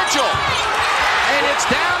 Mitchell. And it's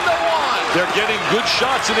down to 1. They're getting good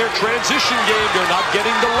shots in their transition game. They're not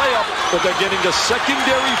getting the layup, but they're getting the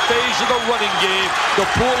secondary phase of the running game, the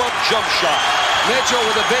pull-up jump shot. Mitchell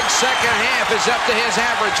with a big second half is up to his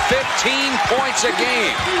average 15 points a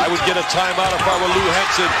game. I would get a timeout if I were Lou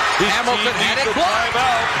Henson. Hamilton had it blocked.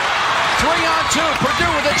 3-on-2.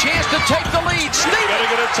 Purdue with a chance to take the lead. Stevens. Gotta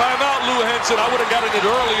get a timeout, Lou Henson. I would have gotten it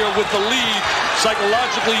earlier with the lead.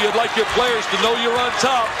 Psychologically, you'd like your players to know you're on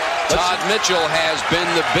top. Todd Mitchell has been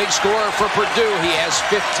the big scorer for Purdue. He has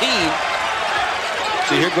 15.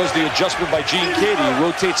 See, here goes the adjustment by Gene Katie. He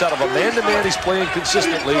rotates out of a man-to-man he's playing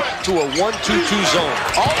consistently to a 1-2-2 zone.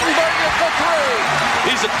 Altenberger for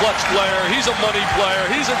 3. He's a clutch player. He's a money player.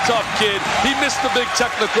 He's a tough kid. He missed the big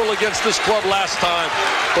technical against this club last time,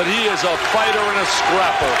 but he is a fighter and a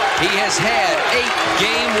scrapper. He has had 8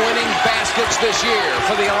 game-winning baskets this year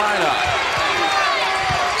for the Illini.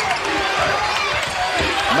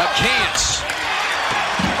 McCants.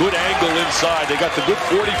 Good angle inside. They got the good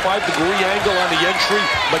 45-degree angle on the entry.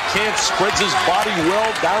 McCants spreads his body well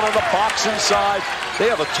down on the box inside. They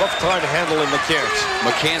have a tough time handling McCants.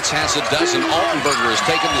 McCants has a dozen. Altenberger has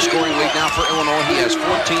taken the scoring lead now for Illinois. He has 14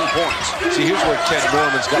 points. See, here's where Ken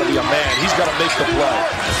Norman's got to be a man. He's got to make the play.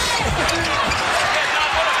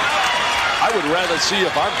 I would rather see,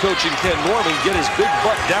 if I'm coaching Ken Norman, get his big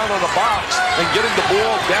butt down on the box and get him the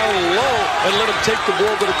ball down low and let him take the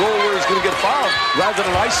ball to the goal where he's going to get fouled, rather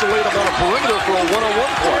than isolate him on a perimeter for a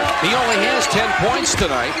one-on-one play. He only has 10 points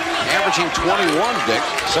tonight, averaging 21, Dick.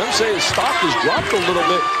 Some say his stock has dropped a little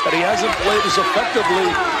bit, but he hasn't played as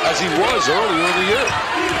effectively as he was earlier in the year.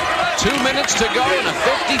 2 minutes to go in a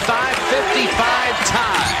 55-55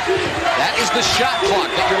 tie. That is the shot clock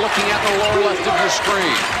that you're looking at in the lower left of your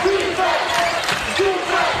screen.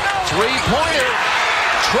 Three-pointer.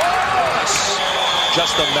 Tross.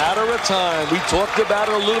 Just a matter of time. We talked about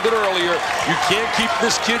it a little bit earlier. You can't keep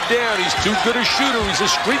this kid down. He's too good a shooter. He's a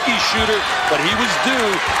streaky shooter, but he was due.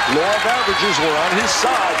 Law of averages were on his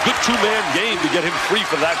side. Good two-man game to get him free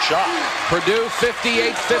for that shot. Purdue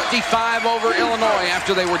 58-55 over Illinois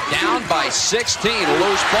after they were down by 16.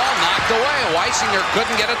 Loose ball knocked away. Weisinger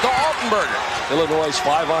couldn't get it to Altenberger. Illinois'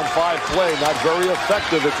 5-on-5 play not very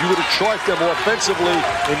effective. If you were to chart them offensively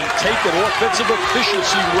and take an offensive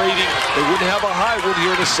efficiency rating, they wouldn't have a high one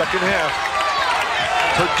here in the second half.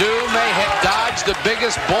 Purdue may have dodged the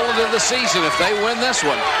biggest bullet of the season if they win this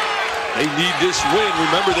one. They need this win.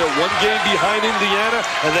 Remember, they're 1 game behind Indiana,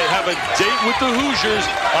 and they have a date with the Hoosiers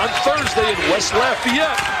on Thursday in West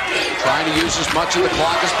Lafayette. Trying to use as much of the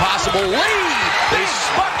clock as possible. Lee! Big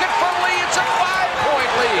bucket for Lee. It's a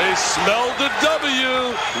 5-point lead. They smell the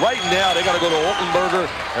W. Right now, they got to go to Altenberger.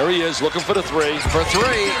 There he is, looking for the 3. For 3.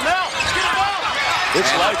 It's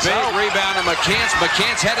lights big out. rebound to McCants.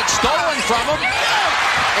 McCants had it stolen from him.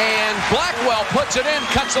 And Blackwell puts it in,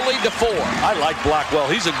 cuts the lead to 4. I like Blackwell.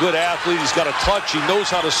 He's a good athlete. He's got a touch. He knows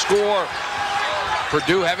how to score.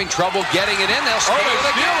 Purdue having trouble getting it in. They'll steal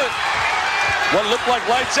it. What looked like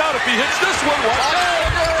lights out. If he hits this one, watch out.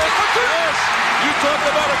 Yes. You talk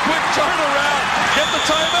about a quick turnaround. Get the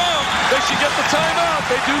timeout. They should get the timeout.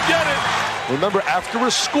 They do get it. Remember, after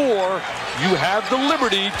a score, you have the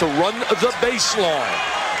liberty to run the baseline,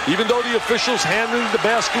 even though the official's handling the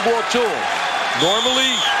basketball to him.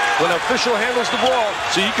 Normally, when an official handles the ball,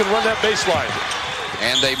 so he can run that baseline.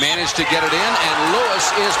 And they managed to get it in, and Lewis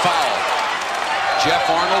is fouled. Jeff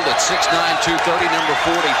Arnold at 6'9", 230, number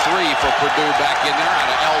 43 for Purdue back in there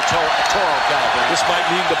out of El Toro, California. This might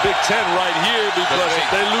mean the Big Ten right here, because if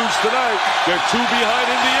they lose tonight, they're 2 behind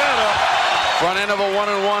Indiana. Front end of a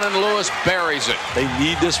 1-and-1, and Lewis buries it. They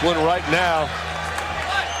need this one right now.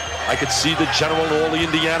 I could see the general and all the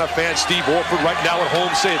Indiana fans, Steve Alford, right now at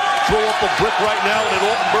home saying, throw up a brick right now, and then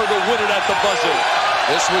Altenberger win it at the buzzer.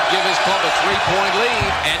 This would give his club a 3-point lead,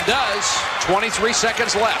 and does. 23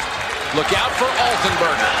 seconds left. Look out for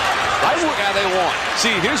Altenberger. That's the guy they want.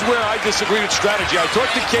 See, here's where I disagree with strategy. I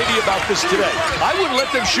talked to Katie about this today. I wouldn't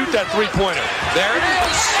let them shoot that 3-pointer. There it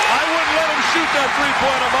is. I wouldn't let him shoot that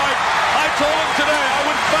 3-pointer, Mike. I told him today I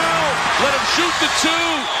would foul. Let him shoot the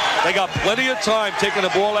 2. They got plenty of time taking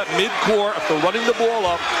the ball at midcourt after running the ball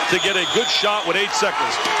up to get a good shot with 8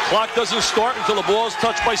 seconds. Clock doesn't start until the ball is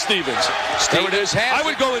touched by Stevens. Stevens has I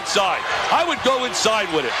would go inside. I would go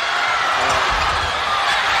inside with it.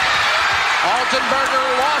 Altenberger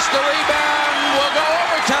lost the rebound. We'll go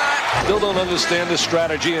overtime. Still don't understand the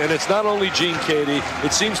strategy, and it's not only Gene Katie.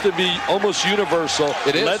 It seems to be almost universal.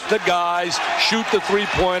 It is. Let the guys shoot the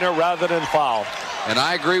 3-pointer rather than foul. And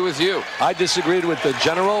I agree with you. I disagreed with the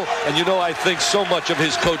general, and you know I think so much of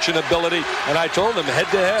his coaching ability. And I told him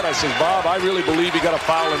head-to-head, I said, Bob, I really believe you got a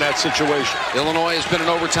foul in that situation. Illinois has been in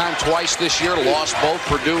overtime twice this year. Lost both.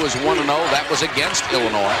 Purdue is 1-0. That was against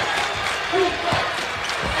Illinois.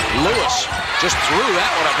 Lewis just threw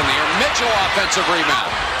that one up in the air. Mitchell offensive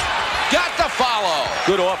rebound. Got the follow.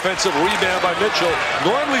 Good offensive rebound by Mitchell.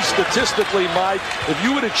 Normally, statistically, Mike, if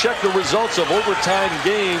you were to check the results of overtime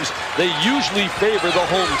games, they usually favor the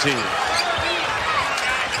home team.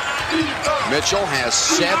 Mitchell has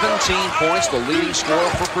 17 points, the leading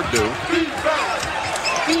scorer for Purdue.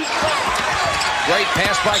 Great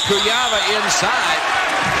pass by Kuyava inside.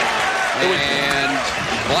 And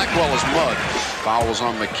Blackwell is mugged. Foul was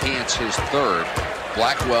on McCants, his 3rd.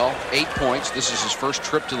 Blackwell, 8 points. This is his first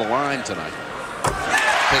trip to the line tonight.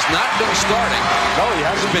 Has not been starting. No, he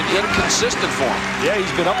hasn't been inconsistent for him. Yeah, he's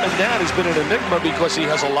been up and down. He's been an enigma because he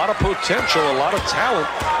has a lot of potential, a lot of talent.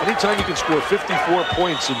 Anytime you can score 54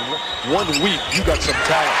 points in 1 week, you got some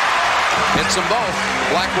talent. Hits them both.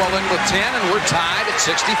 Blackwell in with 10, and we're tied at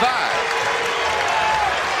 65.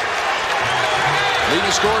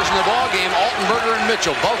 Leading scorers in the ball game, Altenberger and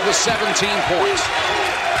Mitchell, both with 17 points.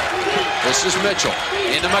 This is Mitchell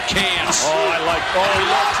into McCants. Oh, he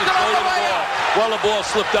lost it. The ball. Well, the ball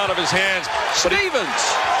slipped out of his hands.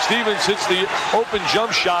 Stevens hits the open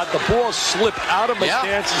jump shot. The ball slipped out of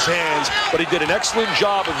McCants' hands, but he did an excellent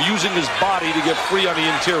job of using his body to get free on the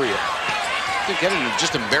interior. I think Eddie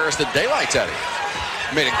just embarrassed the daylights out of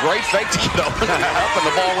him. Made a great fake to get open up, and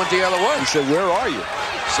the ball went the other way. He said, where are you?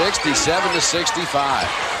 67 to 65.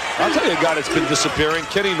 I'll tell you a guy that's been disappearing,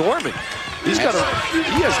 Kenny Norman. He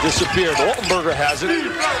has disappeared. Altenberger hasn't.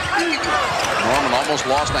 Norman almost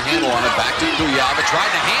lost the handle on it. Back to Kuyava. Tried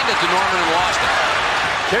to hand it to Norman and lost it.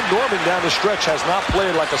 Ken Norman down the stretch has not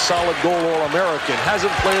played like a solid goal All-American.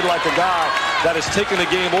 Hasn't played like a guy that has taken the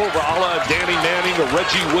game over, a la Danny Manning or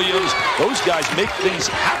Reggie Williams. Those guys make things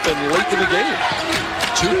happen late in the game.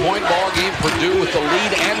 2-point ball game. Purdue with the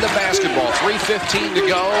lead and the basketball. 3:15 to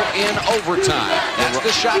go in overtime. That's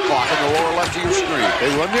the shot clock in the lower left of your screen.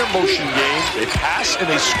 They run their motion game. They pass and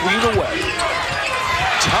they screen away.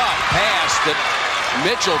 Tough pass that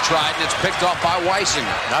Mitchell tried, and it's picked off by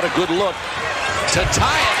Weisinger. Not a good look. To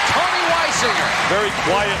tie it, Tony Weisinger. Very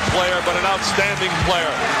quiet player, but an outstanding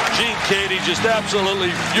player. Gene Katie just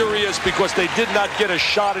absolutely furious because they did not get a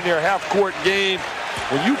shot in their half-court game.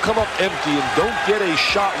 When you come up empty and don't get a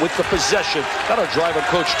shot with the possession, that'll drive a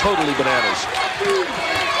coach totally bananas.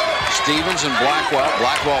 Stevens and Blackwell.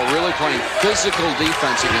 Blackwell really playing physical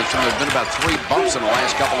defense against him. There have been about 3 bumps in the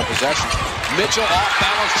last couple of possessions. Mitchell off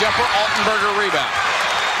balance jumper. Altenberger rebound.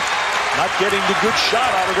 Not getting the good shot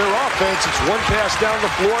out of their offense. It's one pass down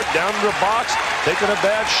the floor, down to the box, taking a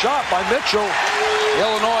bad shot by Mitchell.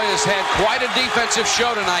 Illinois has had quite a defensive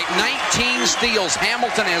show tonight. 19 steals.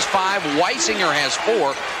 Hamilton has 5. Weisinger has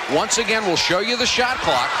 4. Once again, we'll show you the shot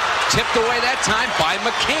clock. Tipped away that time by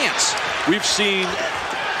McCants. We've seen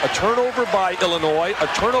a turnover by Illinois, a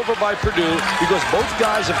turnover by Purdue, because both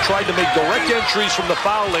guys have tried to make direct entries from the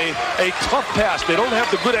foul lane. A tough pass. They don't have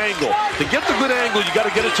the good angle. To get the good angle, you got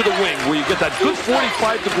to get it to the wing, where you get that good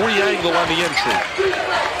 45-degree angle on the entry.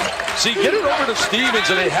 See, get it over to Stevens,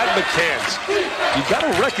 and they had McCants. You got to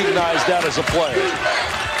recognize that as a player.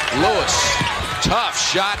 Lewis, tough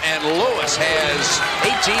shot, and Lewis has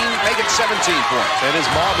 18, make it 17 points. And his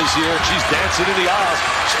mom is here, and she's dancing in the aisles.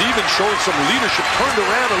 Stevens showing some leadership, turned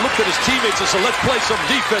around and looked at his teammates and said, let's play some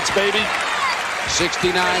defense, baby.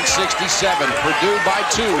 69-67, Purdue by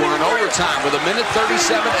 2. We're in overtime with 1:37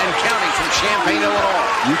 and counting from Champaign,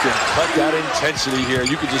 Illinois. You can cut that intensity here.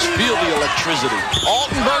 You can just feel the electricity.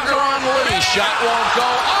 Altenberger on Lee. Shot won't go.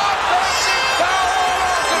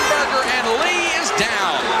 Altenberger, and Lee is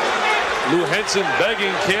down. Lou Henson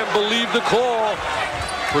begging, can't believe the call.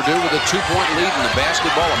 Purdue with a 2-point lead in the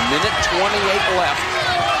basketball. 1:28 left.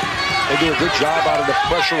 They do a good job out of the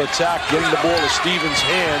pressure attack, getting the ball to Stevens'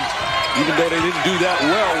 hand, even though they didn't do that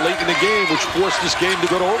well late in the game, which forced this game to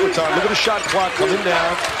go to overtime. Look at the shot clock coming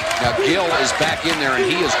down. Now Gill is back in there, and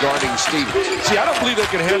he is guarding Stevens. See, I don't believe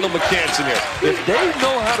they can handle McCants in there. If they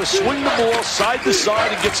know how to swing the ball side to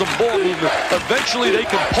side and get some ball movement, eventually they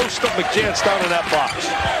can post up McCants down in that box.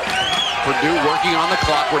 Purdue working on the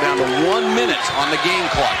clock. We're down to 1 minute on the game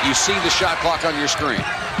clock. You see the shot clock on your screen.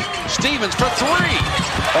 Stevens for 3.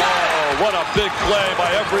 Oh, what a big play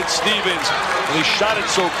by Everett Stevens. And he shot it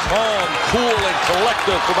so calm, cool, and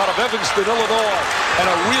collective from out of Evanston, Illinois. And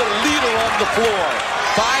a real leader on the floor.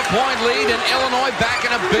 5-point lead, and Illinois back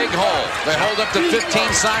in a big hole. They hold up the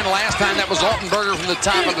 15 sign. Last time that was Altenberger from the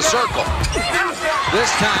top of the circle.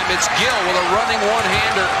 This time it's Gill with a running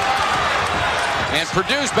one-hander. And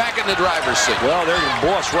Purdue's back in the driver's seat. Well, they're the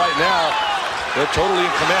boss right now. They're totally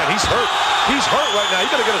in command. He's hurt. He's hurt right now. You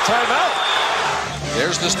got to get a timeout.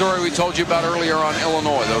 There's the story we told you about earlier on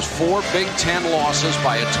Illinois. Those 4 Big Ten losses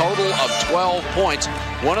by a total of 12 points.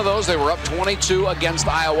 One of those, they were up 22 against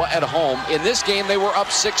Iowa at home. In this game, they were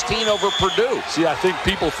up 16 over Purdue. See, I think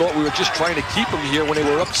people thought we were just trying to keep them here when they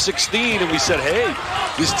were up 16, and we said, hey,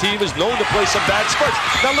 this team is known to play some bad spurts.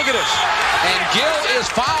 Now look at this. And Gill is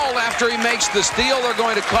fouled after he makes the steal. They're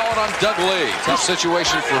going to call it on Doug Lee. Tough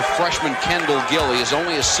situation for freshman Kendall Gill. He is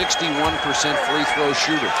only a 61% free throw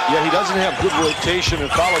shooter. Yeah, he doesn't have good rotation and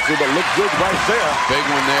follow through, but looked good right there. Big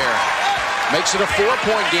one there. Makes it a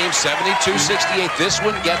 4-point game, 72-68. This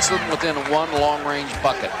one gets them within 1 long-range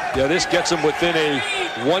bucket. Yeah, this gets them within a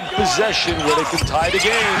 1 possession where they can tie the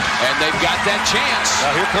game. And they've got that chance.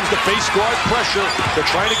 Now here comes the face guard pressure.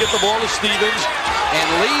 They're trying to get the ball to Stevens. And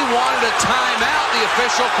Lee wanted a timeout. The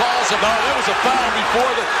official calls him. No, there was a foul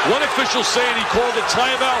before. One official saying he called a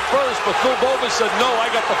timeout first, but Phil Bowman said, no,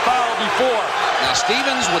 I got the foul before. Now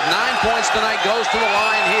Stevens with 9 points tonight goes to the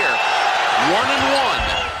line here.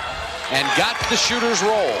 1-1. And got the shooter's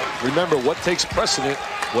roll. Remember, what takes precedent,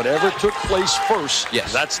 whatever took place first,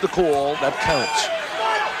 yes, that's the call, that counts.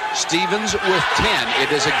 Stevens with 10.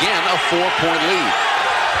 It is again a 4-point lead.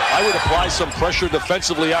 I would apply some pressure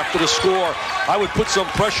defensively after the score. I would put some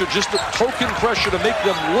pressure, just a token pressure to make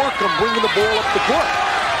them work on bringing the ball up the court.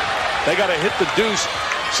 They got to hit the deuce.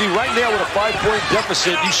 See, right now with a 5-point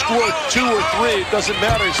deficit, you score 2 or 3, it doesn't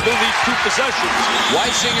matter. It still needs 2 possessions.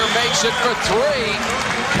 Weisinger makes it for 3.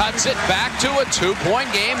 Cuts it back to a 2-point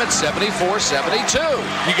game at 74-72.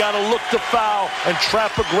 You got to look to foul and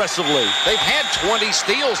trap aggressively. They've had 20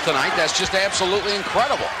 steals tonight. That's just absolutely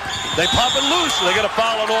incredible. They pop it loose. They got a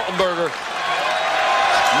foul on Altenberger.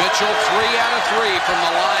 Mitchell, 3 out of 3 from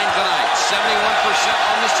the line tonight. 71%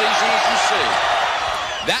 on the season, as you see.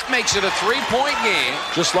 That makes it a 3-point game.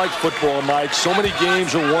 Just like football, Mike, so many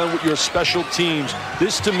games are won with your special teams.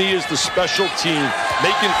 This, to me, is the special team.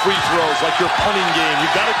 Making free throws like your punting game. You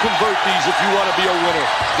got to convert these if you want to be a winner.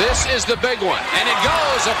 This is the big one. And it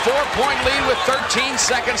goes, a 4-point lead with 13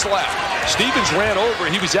 seconds left. Stevens ran over.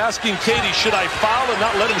 He was asking Katie, should I foul and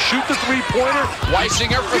not let him shoot the 3-pointer?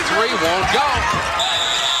 Weisinger for 3, won't go.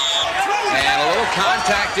 And a little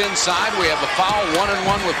contact inside. We have a foul,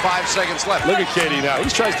 1-1 with 5 seconds left. Look at Katie now. He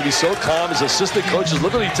tries to be so calm. His assistant coaches,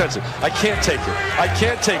 look at the intensity. I can't take it. I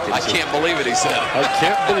can't take it. I can't believe it, he said. I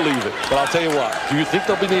can't believe it. But I'll tell you what. Do you think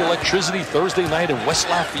there'll be any electricity Thursday night in West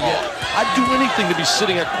Lafayette? Oh. I'd do anything to be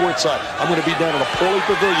sitting at courtside. I'm going to be down in the Pauly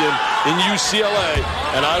Pavilion in UCLA,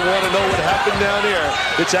 and I want to know what happened down there.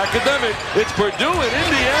 It's academic. It's Purdue and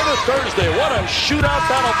Indiana Thursday. What a shootout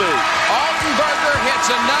that'll be. Altenberger hits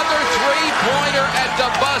another 3-pointer winner at the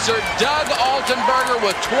buzzer, Doug Altenberger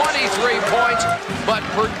with 23 points, but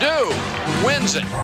Purdue wins it.